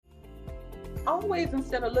always,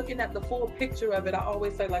 instead of looking at the full picture of it, I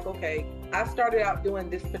always say like, okay, I started out doing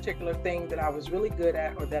this particular thing that I was really good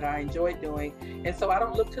at or that I enjoyed doing. And so I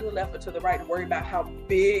don't look to the left or to the right and worry about how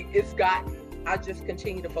big it's gotten. I just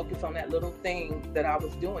continue to focus on that little thing that I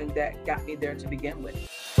was doing that got me there to begin with.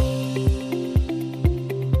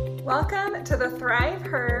 Welcome to the Thrive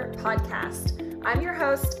Her podcast. I'm your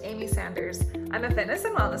host, Amy Sanders. I'm a fitness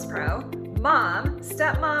and wellness pro, mom,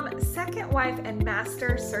 stepmom, second wife, and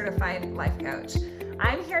master certified life coach.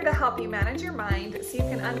 I'm here to help you manage your mind so you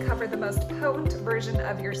can uncover the most potent version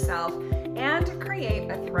of yourself and create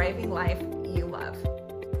a thriving life you love.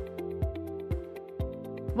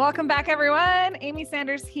 Welcome back, everyone. Amy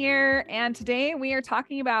Sanders here. And today we are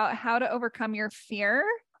talking about how to overcome your fear.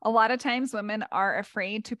 A lot of times women are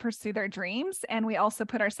afraid to pursue their dreams, and we also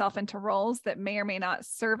put ourselves into roles that may or may not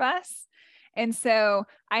serve us. And so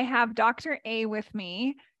I have Dr. A with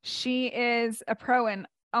me. She is a pro in,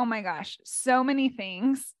 oh my gosh, so many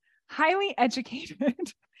things, highly educated.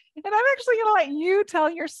 And I'm actually going to let you tell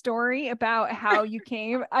your story about how you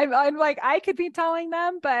came. I'm like, I could be telling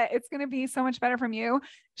them, but it's going to be so much better from you.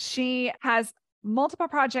 She has multiple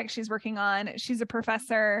projects she's working on. She's a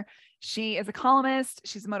professor. She is a columnist.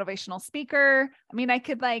 She's a motivational speaker. I mean, I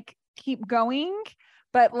could keep going,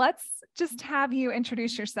 but let's just have you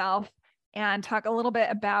introduce yourself and talk a little bit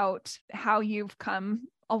about how you've come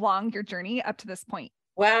along your journey up to this point.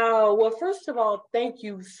 Wow. Well, first of all, thank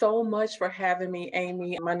you so much for having me,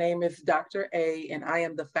 Amy. My name is Dr. A, and I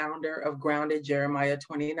am the founder of Grounded Jeremiah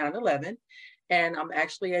 2911. And I'm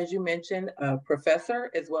actually, as you mentioned, a professor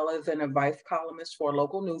as well as an advice columnist for a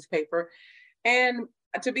local newspaper. And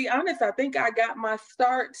to be honest, I think I got my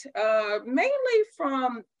start mainly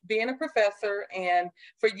from being a professor and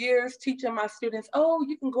for years teaching my students, oh,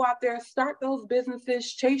 you can go out there, start those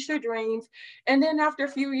businesses, chase your dreams. And then after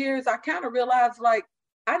a few years, I kind of realized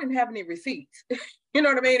I didn't have any receipts. You know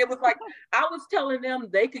what I mean? It was like I was telling them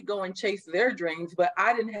they could go and chase their dreams, but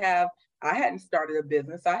I hadn't started a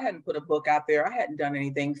business. I hadn't put a book out there. I hadn't done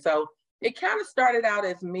anything. So it kind of started out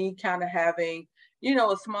as me kind of having,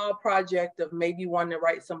 a small project of maybe wanting to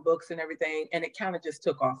write some books and everything. And it kind of just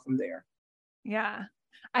took off from there. Yeah.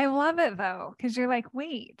 I love it though, because you're like,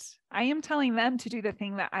 wait, I am telling them to do the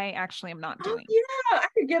thing that I actually am not doing. Yeah, I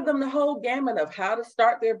could give them the whole gamut of how to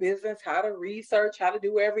start their business, how to research, how to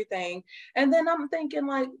do everything. And then I'm thinking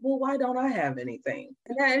well, why don't I have anything?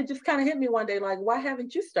 And then it just kind of hit me one day, why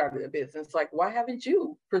haven't you started a business? Why haven't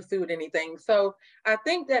you pursued anything? So I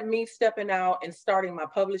think that me stepping out and starting my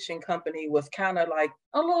publishing company was kind of like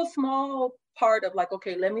a little small part of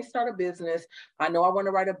okay, let me start a business. I know I want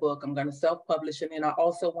to write a book. I'm going to self-publish, and then I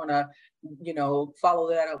also want to, follow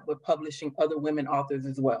that up with publishing other women authors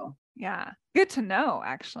as well. Yeah. Good to know,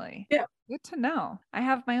 actually. Yeah. Good to know. I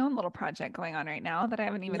have my own little project going on right now that I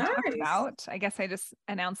haven't even talked about. I guess I just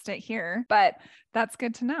announced it here, but that's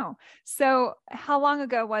good to know. So how long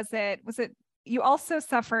ago was it? You also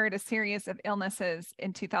suffered a series of illnesses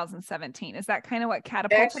in 2017. Is that kind of what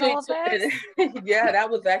catapulted all of this? Yeah,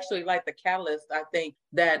 that was actually the catalyst. I think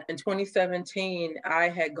that in 2017, I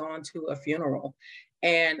had gone to a funeral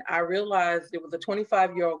and I realized it was a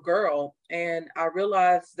 25-year-old girl. And I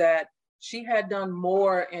realized that she had done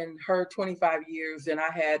more in her 25 years than I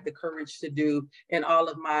had the courage to do in all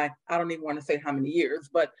of my, I don't even want to say how many years,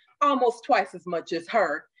 but almost twice as much as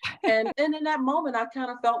her. And in that moment, I kind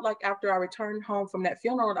of felt like after I returned home from that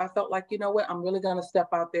funeral, I felt like, you know what, I'm really going to step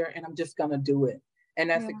out there and I'm just going to do it. And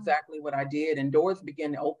that's exactly what I did. And doors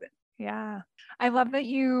began to open. Yeah. I love that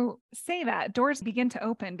you say that doors begin to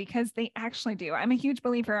open because they actually do. I'm a huge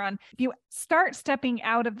believer on if you start stepping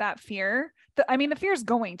out of that fear, the fear is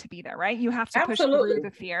going to be there, right? You have to push through the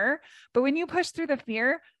fear. But when you push through the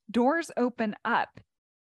fear, doors open up.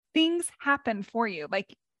 Things happen for you.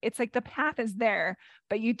 It's like the path is there,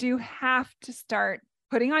 but you do have to start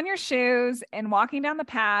putting on your shoes and walking down the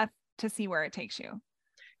path to see where it takes you.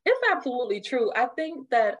 It's absolutely true. I think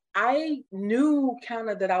that I knew kind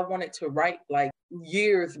of that I wanted to write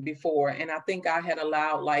years before. And I think I had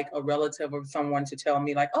allowed a relative or someone to tell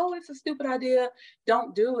me oh, it's a stupid idea.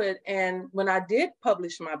 Don't do it. And when I did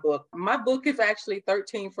publish my book is actually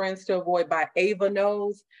 13 Friends to Avoid by Ava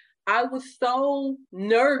Knows. I was so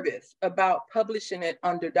nervous about publishing it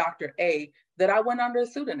under Dr. A that I went under a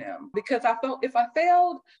pseudonym because I felt if I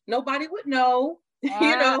failed, nobody would know.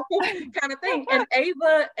 Kind of thing. And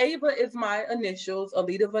Ava is my initials,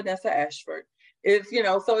 Alita Vanessa Ashford.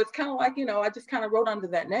 So it's kind of I just kind of wrote under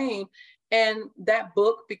that name. And that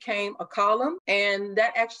book became a column. And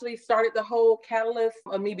that actually started the whole catalyst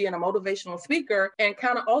of me being a motivational speaker, and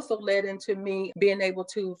kind of also led into me being able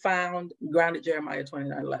to found Grounded Jeremiah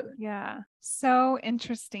 2911. Yeah. So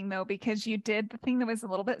interesting though, because you did the thing that was a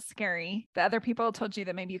little bit scary that other people told you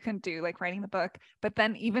that maybe you couldn't do, like writing the book. But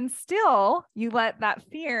then even still, you let that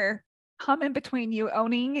fear come in between you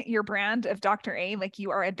owning your brand of Dr. A. Like,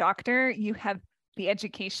 you are a doctor, you have the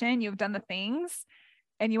education, you've done the things,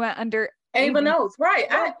 and you went under Ava knows, right?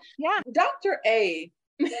 Yeah. Dr. A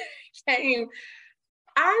came.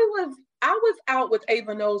 I was out with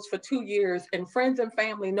Ava Knows for 2 years, and friends and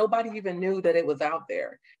family, nobody even knew that it was out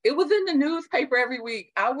there. It was in the newspaper every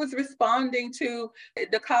week. I was responding to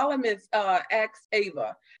the columnist asked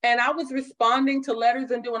Ava, and I was responding to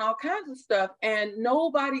letters and doing all kinds of stuff, and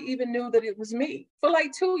nobody even knew that it was me for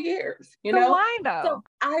like 2 years. You know why though? So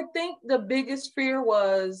I think the biggest fear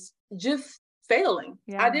was just failing.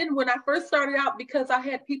 Yeah. I didn't, when I first started out, because I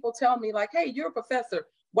had people tell me like, hey, you're a professor.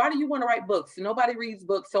 Why do you want to write books? Nobody reads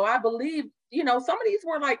books. So I believe, some of these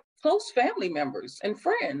were like close family members and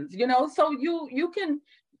friends, so you can,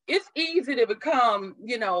 it's easy to become,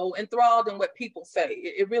 enthralled in what people say.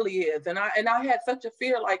 It really is. And I had such a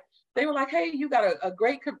fear, like they were like, hey, you got a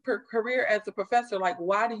great career as a professor. Like,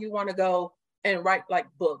 why do you want to go and write like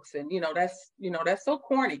books? And, that's so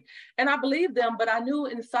corny. And I believed them, but I knew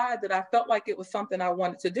inside that I felt like it was something I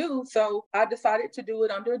wanted to do. So I decided to do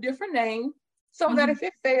it under a different name, so that if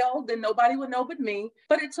it failed, then nobody would know but me.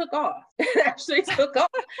 But it took off. It actually took off.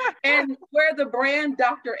 And where the brand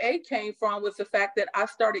Dr. A came from was the fact that I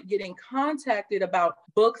started getting contacted about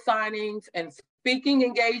book signings and speaking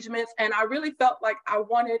engagements. And I really felt like I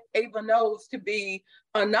wanted Ava Knows to be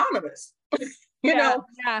anonymous.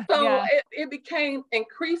 It became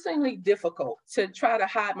increasingly difficult to try to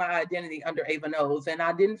hide my identity under Ava Knows. And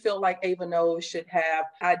I didn't feel like Ava Knows should have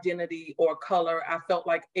identity or color. I felt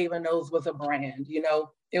like Ava Knows was a brand,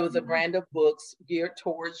 it was a brand of books geared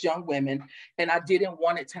towards young women. And I didn't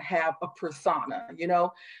want it to have a persona,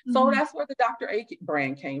 So that's where the Dr. A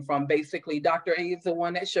brand came from. Basically, Dr. A is the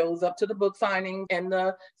one that shows up to the book signing and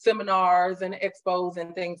the seminars and expos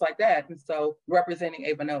and things like that. And so representing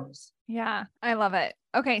Ava Knows. Yeah, I love it.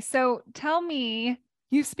 Okay, so tell me,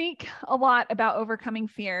 you speak a lot about overcoming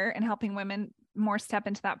fear and helping women more step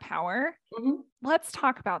into that power. Let's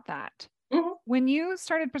talk about that. When you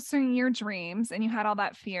started pursuing your dreams and you had all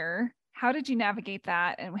that fear, how did you navigate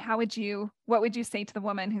that? And what would you say to the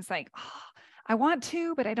woman who's like, oh, I want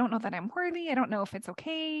to, but I don't know that I'm worthy. I don't know if it's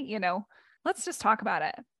okay. Let's just talk about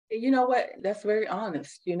it. You know what? That's very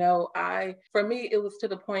honest. For me, it was to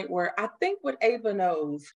the point where I think what Ava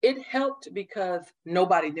Knows, it helped because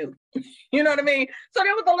nobody knew. You know what I mean? So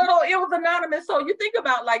it was anonymous. So you think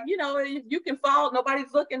about if you can fall,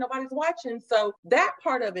 nobody's looking, nobody's watching. So that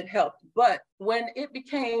part of it helped. But when it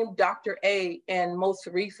became Dr. A and most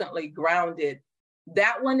recently Grounded,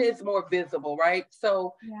 that one is more visible, right?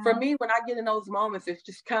 So for me, when I get in those moments, it's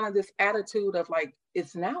just kind of this attitude of like,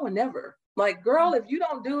 it's now or never. Like, girl, if you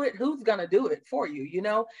don't do it, who's going to do it for you,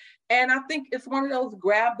 And I think it's one of those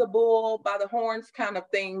grab the bull by the horns kind of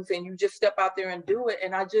things, and you just step out there and do it.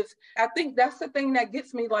 And I think that's the thing that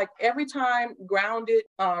gets me. Like, every time Grounded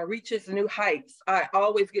reaches new heights, I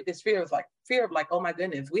always get this fear of like, oh my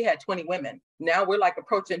goodness, we had 20 women. Now we're like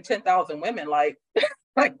approaching 10,000 women. Like,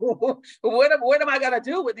 what am I going to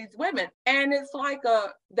do with these women? And it's like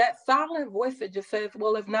that silent voice that just says,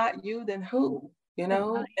 well, if not you, then who?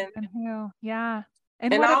 And who? Yeah.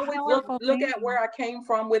 And I always look at where I came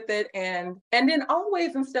from with it. And then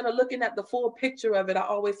always, instead of looking at the full picture of it, I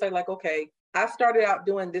always say like, okay, I started out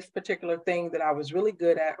doing this particular thing that I was really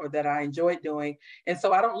good at or that I enjoyed doing. And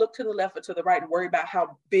so I don't look to the left or to the right and worry about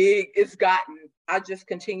how big it's gotten. I just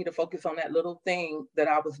continue to focus on that little thing that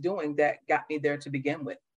I was doing that got me there to begin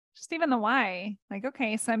with. Just even the why, like,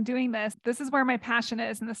 okay, so I'm doing this. This is where my passion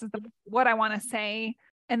is. And this is what I want to say.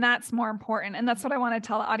 And that's more important. And that's what I want to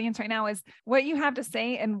tell the audience right now is what you have to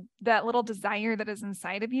say and that little desire that is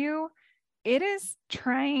inside of you. It is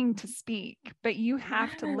trying to speak, but you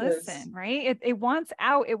have to listen, right? It wants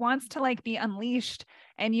out. It wants to like be unleashed.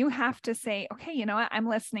 And you have to say, okay, you know what? I'm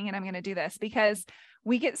listening and I'm going to do this, because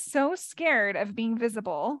we get so scared of being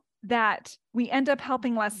visible that we end up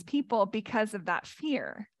helping less people because of that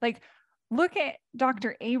fear. Like, look at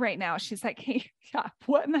Dr. A right now. She's like, hey, yeah,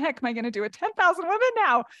 what in the heck am I going to do with 10,000 women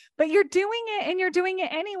now? But you're doing it and you're doing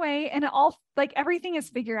it anyway. And everything is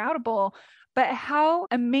figure outable. But how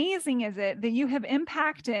amazing is it that you have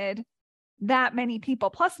impacted that many people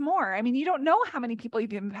plus more? I mean, you don't know how many people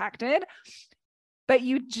you've impacted, but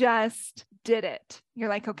you just did it. You're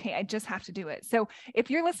like, okay, I just have to do it. So if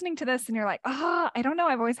you're listening to this and you're like, I don't know,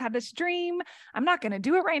 I've always had this dream. I'm not going to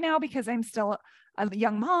do it right now because I'm still a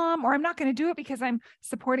young mom, or I'm not going to do it because I'm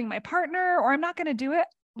supporting my partner, or I'm not going to do it.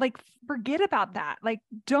 Like, forget about that. Like,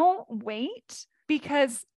 don't wait,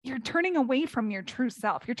 because you're turning away from your true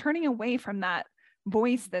self. You're turning away from that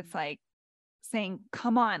voice that's like saying,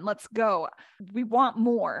 come on, let's go. We want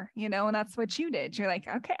more, and that's what you did. You're like,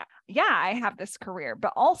 okay, yeah, I have this career,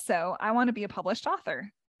 but also I want to be a published author.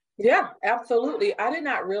 Yeah, absolutely. I did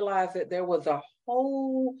not realize that there was a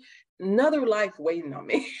whole another life waiting on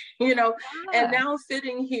me, and now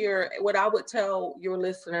sitting here, what I would tell your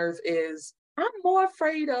listeners is I'm more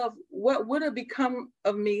afraid of what would have become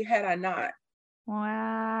of me had I not.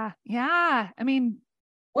 Wow. Yeah. I mean,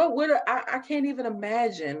 what would I can't even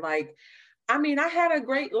imagine. Like, I mean, I had a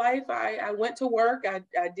great life. I went to work. I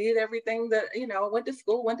did everything that, I went to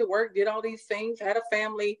school, went to work, did all these things, had a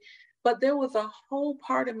family. But there was a whole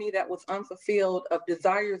part of me that was unfulfilled, of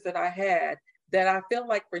desires that I had, that I feel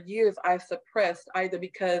like for years I suppressed, either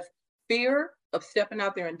because fear of stepping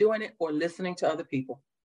out there and doing it, or listening to other people.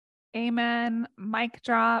 Amen. Mic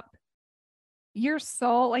drop. Your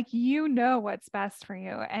soul, like, what's best for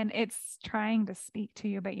you, and it's trying to speak to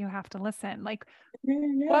you, but you have to listen. Like,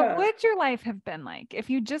 what would your life have been like if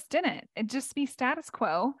you just didn't? It'd just be status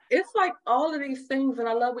quo. It's like all of these things. And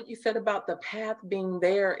I love what you said about the path being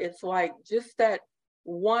there. It's like just that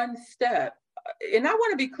one step. And I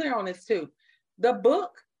want to be clear on this too. The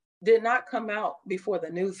book did not come out before the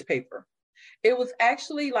newspaper. It was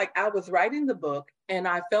actually like I was writing the book and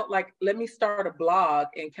I felt like, let me start a blog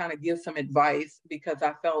and kind of give some advice, because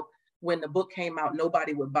I felt when the book came out,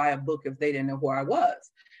 nobody would buy a book if they didn't know who I was.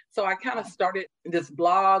 So I kind of started this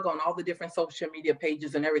blog on all the different social media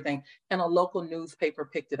pages and everything, and a local newspaper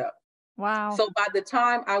picked it up. Wow. So by the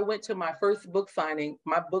time I went to my first book signing,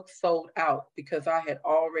 my book sold out because I had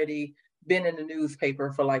already been in the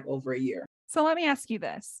newspaper for like over a year. So let me ask you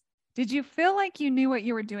this. Did you feel like you knew what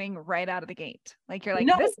you were doing right out of the gate? Like, you're like,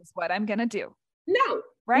 no. This is what I'm going to do. No,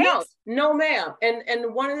 right? No, ma'am.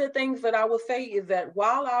 And one of the things that I will say is that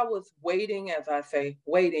while I was waiting, as I say,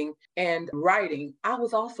 waiting and writing, I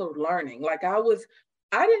was also learning. Like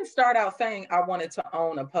I didn't start out saying I wanted to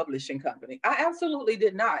own a publishing company. I absolutely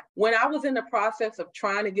did not. When I was in the process of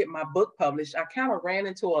trying to get my book published, I kind of ran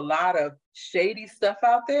into a lot of shady stuff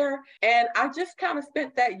out there. And I just kind of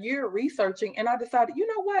spent that year researching, and I decided, you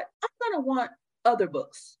know what? I'm going to want other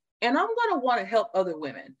books. And I'm going to want to help other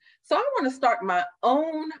women. So I want to start my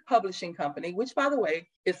own publishing company, which, by the way,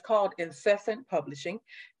 is called Incessant Publishing.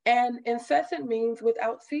 And incessant means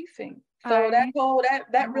without ceasing. So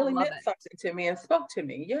that really meant something to me and spoke to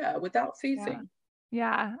me. Yeah, without ceasing.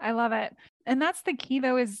 Yeah, I love it. And that's the key,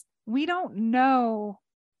 though, is we don't know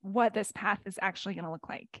what this path is actually going to look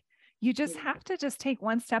like. You just have to just take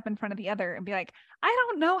one step in front of the other and be like, I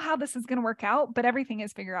don't know how this is going to work out, but everything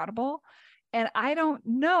is figure outable. And I don't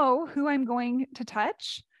know who I'm going to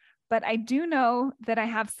touch, but I do know that I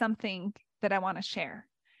have something that I want to share.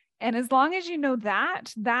 And as long as you know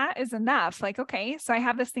that, that is enough. Like, okay, so I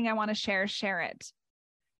have this thing I want to share it.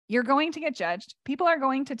 You're going to get judged. People are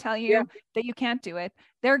going to tell you that you can't do it.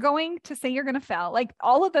 They're going to say you're going to fail, like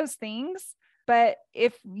all of those things. But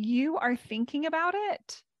if you are thinking about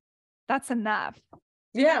it, that's enough.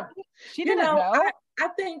 Yeah. She didn't know. I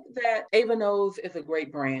think that Ava Knows is a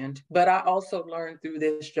great brand, but I also learned through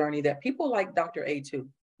this journey that people like Dr. A too.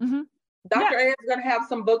 Mm-hmm. Dr. A is going to have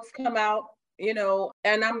some books come out,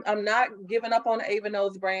 and I'm not giving up on the Ava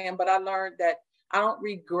Knows brand, but I learned that I don't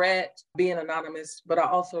regret being anonymous, but I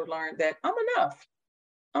also learned that I'm enough,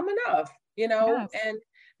 and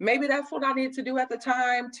maybe that's what I needed to do at the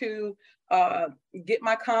time to get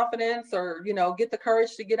my confidence, or, get the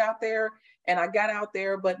courage to get out there. And I got out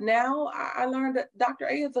there, but now I learned that Dr.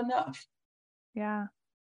 A is enough. Yeah.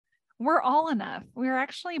 We're all enough. We're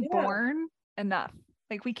actually born enough.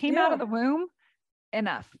 Like, we came out of the womb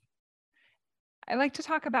enough. I like to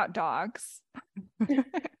talk about dogs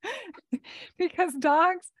because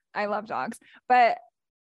I love dogs, but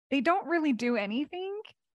they don't really do anything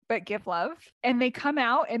but give love, and they come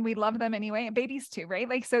out and we love them anyway. And babies too, right?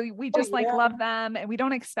 Like, so we just love them and we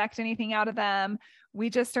don't expect anything out of them. We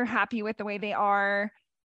just are happy with the way they are.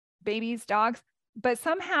 Babies, dogs. But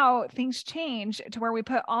somehow things change to where we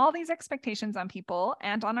put all these expectations on people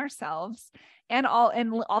and on ourselves, and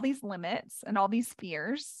all these limits and all these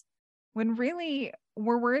fears, when really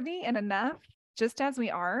we're worthy and enough just as we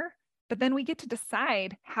are. But then we get to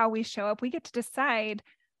decide how we show up. We get to decide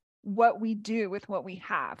what we do with what we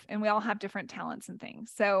have. And we all have different talents and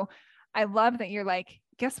things. So I love that you're like,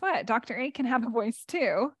 guess what? Dr. A can have a voice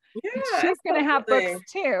too. And Yeah, she's going to have books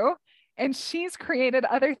absolutely. too. And she's created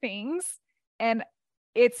other things. And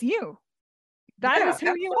it's you. That Yeah, is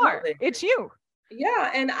who you are. absolutely. It's you.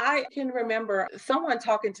 Yeah, and I can remember someone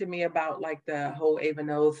talking to me about like the whole Ava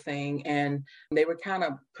Nose thing, and they were kind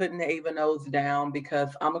of putting the Ava Nose down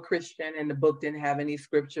because I'm a Christian and the book didn't have any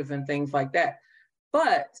scriptures and things like that.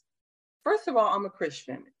 But first of all, I'm a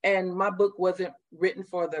Christian, and my book wasn't written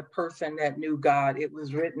for the person that knew God. It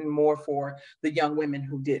was written more for the young women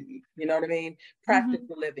who didn't. You know what I mean? Mhm.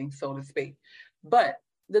 Practical living, so to speak. But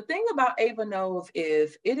the thing about Ava Knows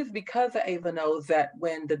is it is because of Ava Knows that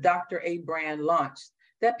when the Dr. A brand launched,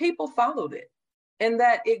 that people followed it and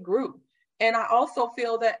that it grew. And I also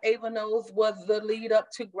feel that Ava Knows was the lead up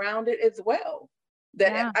to Grounded as well.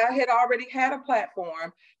 That Yeah. I had already had a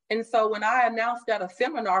platform, and so when I announced at a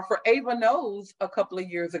seminar for Ava Knows a couple of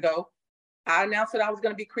years ago, I announced that I was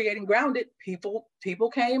going to be creating Grounded. People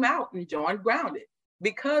came out and joined Grounded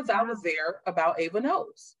because I Yeah. was there about Ava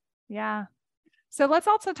Knows. Yeah. So let's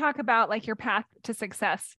also talk about like your path to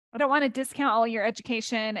success. I don't want to discount all your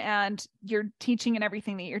education and your teaching and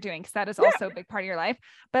everything that you're doing, because that is Yeah, also a big part of your life.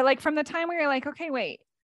 But like from the time where you're like, okay, wait,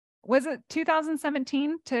 was it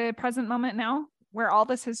 2017 to present moment now where all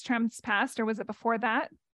this has transpassed, or was it before that?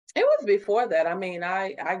 it was before that. I mean,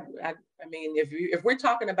 I mean, if we're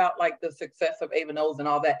talking about like the success of Ava Knows and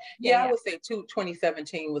all that, Yeah, yeah, I yeah. would say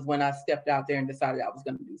 2017 was when I stepped out there and decided I was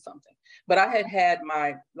going to do something. But I had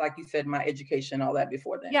my, like you said, my education, all that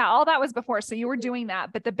before then. Yeah, all that was before. So you were doing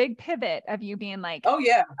that. But the big pivot of you being like, Oh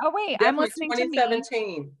yeah, oh, wait, I'm definitely listening to me,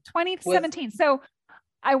 2017 was. 2017. So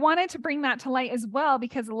I wanted to bring that to light as well,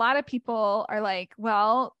 because a lot of people are like,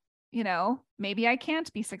 well, maybe I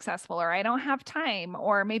can't be successful, or I don't have time,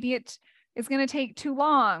 or maybe it is going to take too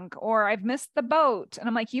long, or I've missed the boat. And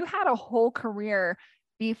I'm like, you had a whole career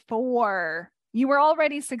before you were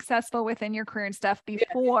already successful within your career and stuff Yeah.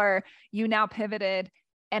 before you now pivoted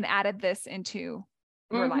and added this into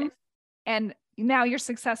your Mm-hmm. life. And now you're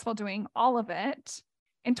successful doing all of it.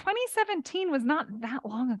 And 2017 was not that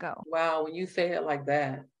long ago. Wow, when you say it like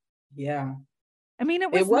that, yeah, I mean, it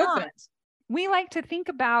it was not. wasn't. We like to think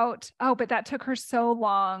about, oh, but that took her so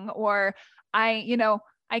long, or I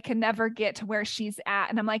can never get to where she's at.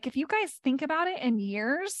 And I'm like, if you guys think about it in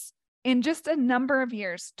years, in just a number of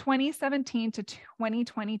years, 2017 to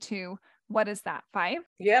 2022, what is that?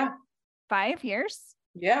 Yeah, 5 years?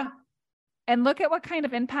 yeah. And look at what kind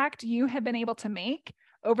of impact you have been able to make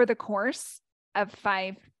over the course of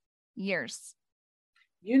 5 years.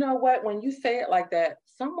 You know what? When you say it like that,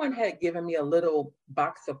 someone had given me a little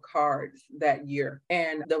box of cards that year.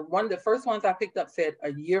 And the first ones I picked up said,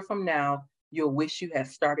 "A year from now, you'll wish you had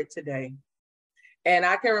started today." And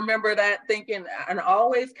I can remember that thinking and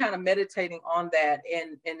always kind of meditating on that.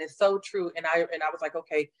 And it's so true. And I was like,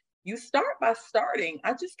 okay, you start by starting.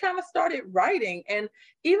 I just kind of started writing. And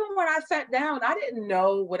even when I sat down, I didn't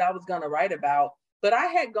know what I was going to write about. But I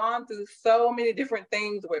had gone through so many different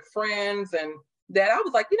things with friends and that I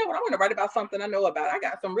was like, you know what, I want to write about something I know about. I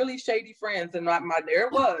got some really shady friends, and my there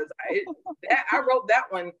it was. I wrote that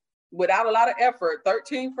one without a lot of effort,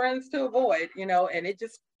 13 friends to avoid, and it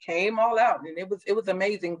just came all out, and it was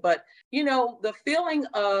amazing. But the feeling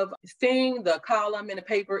of seeing the column in the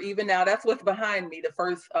paper, even now, that's what's behind me. The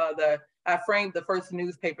first the I framed the first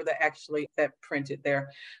newspaper that printed there.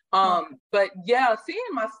 Cool. But yeah, seeing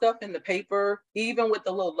my stuff in the paper, even with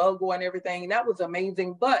the little logo and everything, that was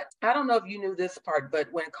amazing. But I don't know if you knew this part, but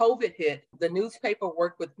when COVID hit, the newspaper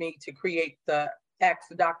worked with me to create the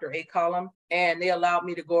Ask Dr. A column, and they allowed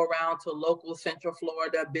me to go around to local Central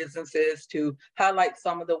Florida businesses to highlight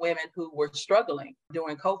some of the women who were struggling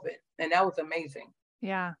during COVID. And that was amazing.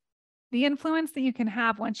 Yeah. The influence that you can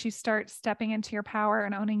have once you start stepping into your power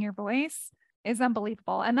and owning your voice is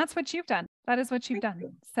unbelievable. And that's what you've done. That is what you've Thank done.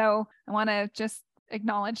 you. So I want to just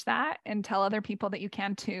acknowledge that and tell other people that you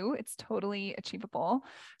can too. It's totally achievable.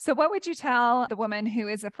 So, what would you tell the woman who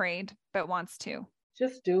is afraid but wants to?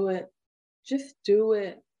 Just do it. Just do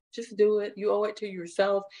it. Just do it. You owe it to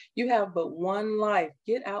yourself. You have but one life.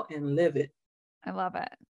 Get out and live it. I love it.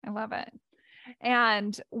 I love it.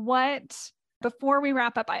 And before we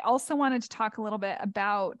wrap up, I also wanted to talk a little bit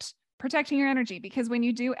about protecting your energy, because when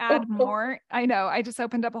you do add Oh, more, I know I just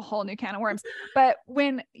opened up a whole new can of worms, but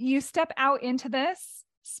when you step out into this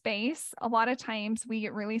space, a lot of times we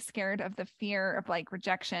get really scared of the fear of like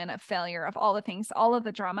rejection, of failure, of all the things, all of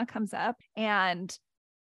the drama comes up, and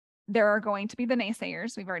there are going to be the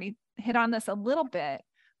naysayers. We've already hit on this a little bit,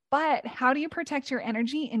 but how do you protect your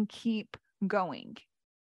energy and keep going?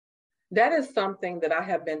 That is something that I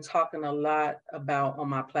have been talking a lot about on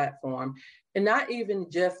my platform. And not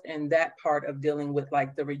even just in that part of dealing with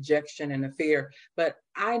like the rejection and the fear, but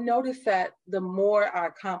I noticed that the more I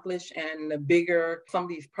accomplish and the bigger some of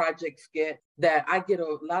these projects get, that I get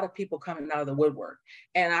a lot of people coming out of the woodwork.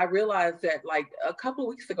 And I realized that like a couple of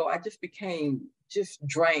weeks ago, I just became just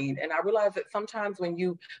drained. And I realized that sometimes when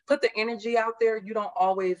you put the energy out there, you don't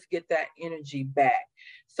always get that energy back.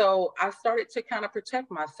 So I started to kind of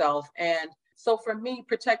protect myself. And so for me,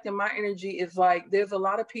 protecting my energy is like there's a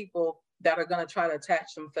lot of people that are going to try to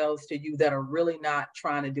attach themselves to you that are really not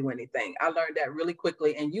trying to do anything. I learned that really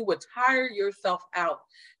quickly. And you would tire yourself out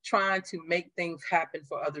trying to make things happen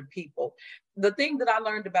for other people. The thing that I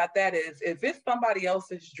learned about that is if it's somebody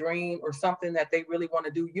else's dream or something that they really want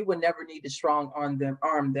to do, you would never need to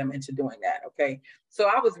arm them into doing that. Okay. So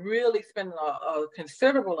I was really spending a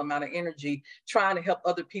considerable amount of energy trying to help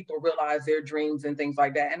other people realize their dreams and things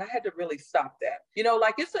like that. And I had to really stop that. You know,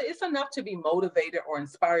 like it's enough to be motivated or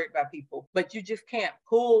inspired by people, but you just can't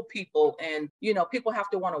pull people, and, you know, people have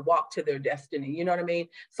to want to walk to their destiny. You know what I mean?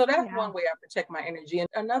 So that's one way I protect my energy. And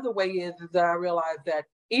another way is that I realize that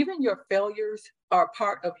even your failures are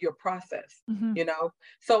part of your process, you know?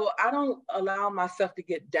 So I don't allow myself to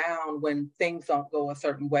get down when things don't go a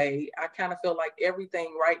certain way. I kind of feel like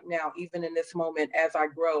everything right now, even in this moment as I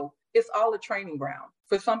grow, it's all a training ground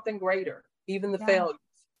for something greater, even the failures.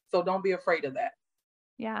 So don't be afraid of that.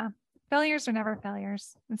 Yeah. Failures are never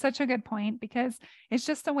failures. It's such a good point because it's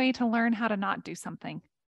just a way to learn how to not do something.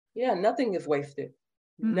 Yeah, nothing is wasted.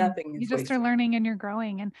 Nothing is You just wasted. are learning and you're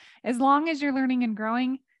growing. And as long as you're learning and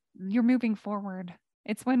growing, you're moving forward.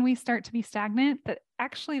 It's when we start to be stagnant that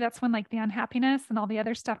actually that's when like the unhappiness and all the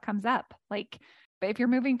other stuff comes up. Like, but if you're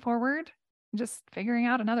moving forward, just figuring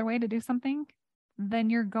out another way to do something,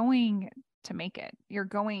 then you're going to make it. You're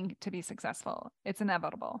going to be successful. It's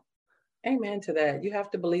inevitable. Amen to that. You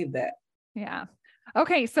have to believe that. Yeah.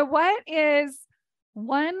 Okay. So what is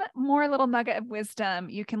one more little nugget of wisdom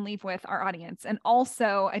you can leave with our audience? And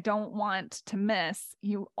also, I don't want to miss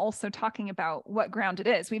you also talking about what grounded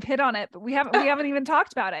is. We've hit on it, but we haven't even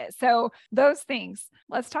talked about it. So those things,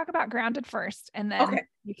 let's talk about grounded first, and then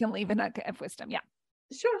you can leave a nugget of wisdom. Yeah.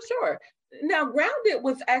 Sure. Now, Grounded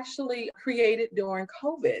was actually created during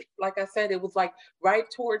COVID. Like I said, it was like right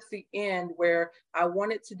towards the end where I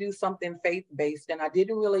wanted to do something faith-based. And I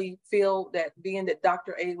didn't really feel that being that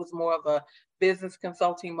Dr. A was more of a business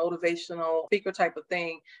consulting, motivational speaker type of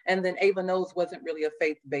thing. And then Ava Knows wasn't really a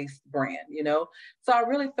faith-based brand, you know? So I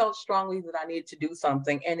really felt strongly that I needed to do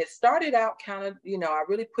something. And it started out kind of, you know, I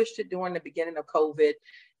really pushed it during the beginning of COVID.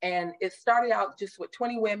 And it started out just with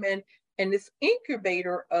 20 women and this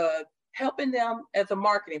incubator of helping them as a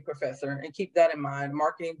marketing professor, and keep that in mind,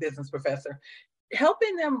 marketing business professor,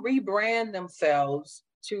 helping them rebrand themselves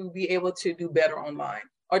to be able to do better online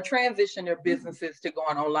or transition their businesses to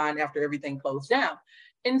going online after everything closed down.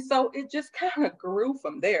 And so it just kind of grew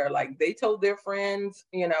from there. Like they told their friends,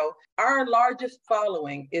 you know, our largest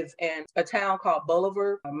following is in a town called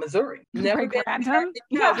Bolivar, Missouri. Never been there.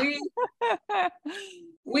 Yeah,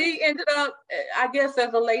 we ended up, I guess,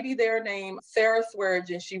 as a lady there named Sarah Swearingen,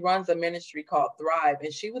 and she runs a ministry called Thrive.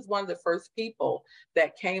 And she was one of the first people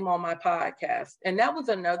that came on my podcast. And that was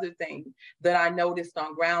another thing that I noticed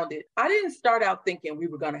on Grounded. I didn't start out thinking we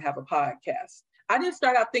were going to have a podcast. I didn't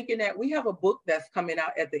start out thinking that we have a book that's coming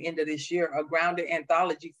out at the end of this year, a Grounded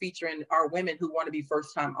anthology featuring our women who want to be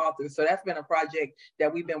first-time authors. So that's been a project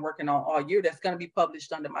that we've been working on all year that's going to be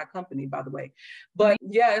published under my company, by the way. But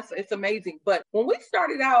yes, it's amazing. But when we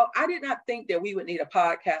started out, I did not think that we would need a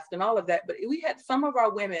podcast and all of that. But we had some of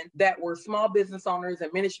our women that were small business owners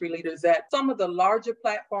and ministry leaders that some of the larger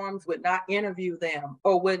platforms would not interview them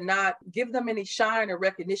or would not give them any shine or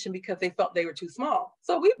recognition because they felt they were too small.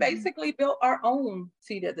 So we basically built our own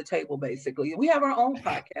seat at the table, basically. We have our own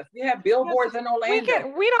podcast. We have billboards in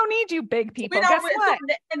Orlando. We don't need you big people. Guess what?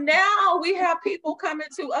 And now we have people coming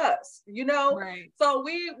to us, you know? Right. So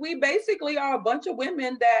we basically are a bunch of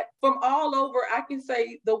women that from all over, I can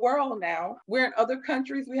say the world now. We're in other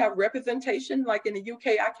countries. We have representation, like in the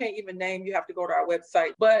UK. I can't even name, you have to go to our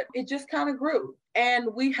website, but it just kind of grew.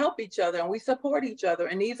 And we help each other and we support each other.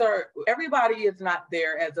 And everybody is not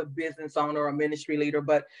there as a business owner or a ministry leader,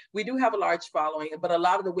 but we do have a large following. But a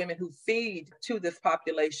lot of the women who feed to this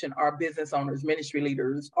population are business owners, ministry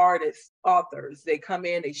leaders, artists, authors. They come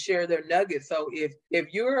in, they share their nuggets. So if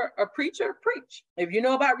you're a preacher, preach. If you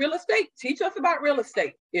know about real estate, teach us about real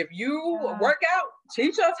estate. If you work out,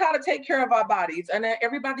 teach us how to take care of our bodies. And then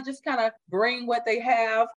everybody just kind of bring what they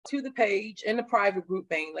have to the page in the private group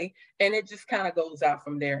mainly. And it just kind of goes out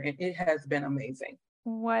from there. And it has been amazing.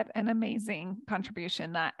 What an amazing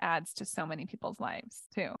contribution that adds to so many people's lives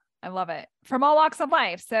too. I love it. From all walks of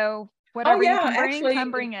life. So whatever you can bring, actually,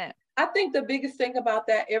 come bring it. I think the biggest thing about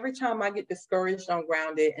that, every time I get discouraged on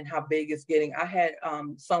Grounded and how big it's getting, I had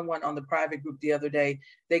someone on the private group the other day,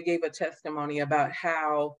 they gave a testimony about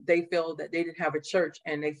how they feel that they didn't have a church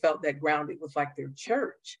and they felt that Grounded was like their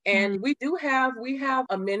church. And we have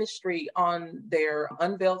a ministry on their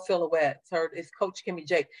Unveiled Silhouettes. It's Coach Kimmy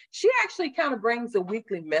J. She actually kind of brings a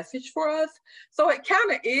weekly message for us. So it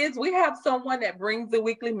kind of is, we have someone that brings the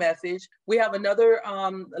weekly message. We have another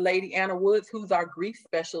lady, Anna Woods, who's our grief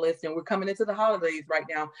specialist. And we're coming into the holidays right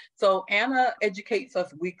now. So Anna educates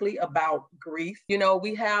us weekly about grief. You know,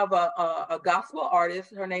 we have a gospel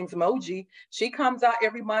artist. Her name's Moji. She comes out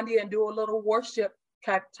every Monday and do a little worship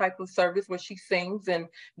type of service where she sings and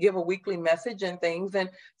give a weekly message and things.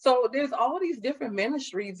 And so there's all these different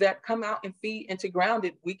ministries that come out and feed into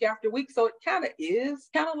Grounded week after week. So it kind of is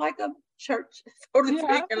kind of like a church, so to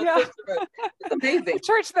speak. It's amazing. A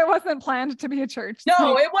church that wasn't planned to be a church.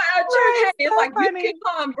 No, it was a church. It's so like funny. You can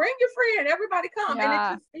come, bring your friend, everybody come.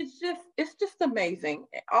 And it's just amazing.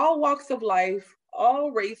 All walks of life, all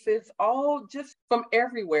races, all just from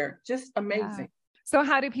everywhere. Just amazing. Yeah. So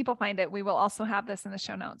how do people find it? We will also have this in the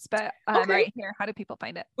show notes, but right here, how do people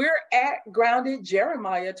find it? We're at Grounded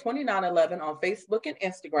Jeremiah 2911 on Facebook and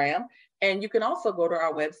Instagram. And you can also go to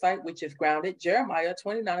our website, which is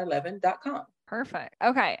groundedjeremiah2911.com. Perfect.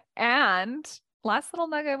 Okay. And last little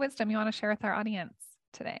nugget of wisdom you want to share with our audience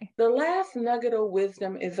today? The last nugget of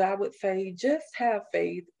wisdom is, I would say, just have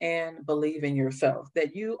faith and believe in yourself,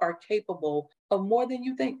 that you are capable of more than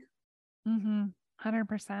you think.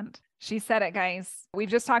 100%. She said it, guys. We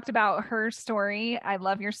just talked about her story. I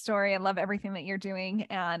love your story. I love everything that you're doing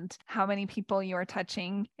and how many people you are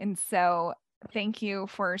touching. And so thank you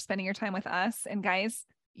for spending your time with us. And guys,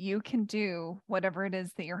 you can do whatever it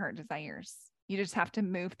is that your heart desires. You just have to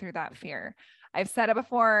move through that fear. I've said it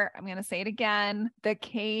before. I'm going to say it again. The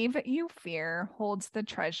cave you fear holds the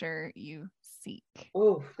treasure you seek.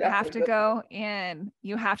 Ooh, you have to go in.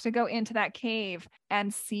 You have to go into that cave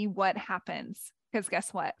and see what happens. Because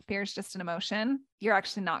guess what? Fear is just an emotion. You're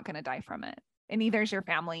actually not going to die from it. And neither is your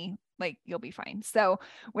family. Like, you'll be fine. So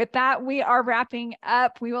with that, we are wrapping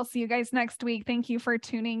up. We will see you guys next week. Thank you for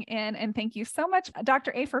tuning in. And thank you so much,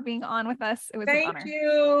 Dr. A, for being on with us. It was an honor. Thank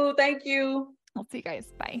you. Thank you. I'll see you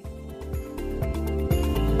guys. Bye.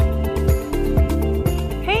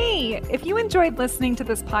 Hey, if you enjoyed listening to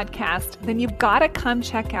this podcast, then you've got to come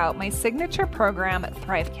check out my signature program,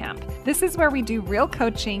 Thrive Camp. This is where we do real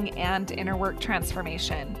coaching and inner work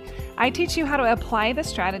transformation. I teach you how to apply the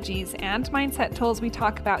strategies and mindset tools we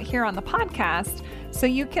talk about here on the podcast so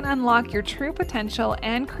you can unlock your true potential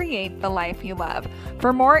and create the life you love.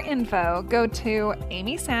 For more info, go to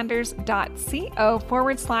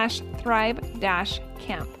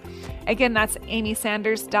amysanders.co/thrive-camp. Again, that's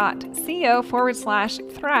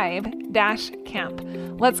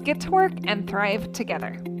amysanders.co/thrive-camp. Let's get to work and thrive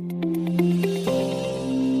together.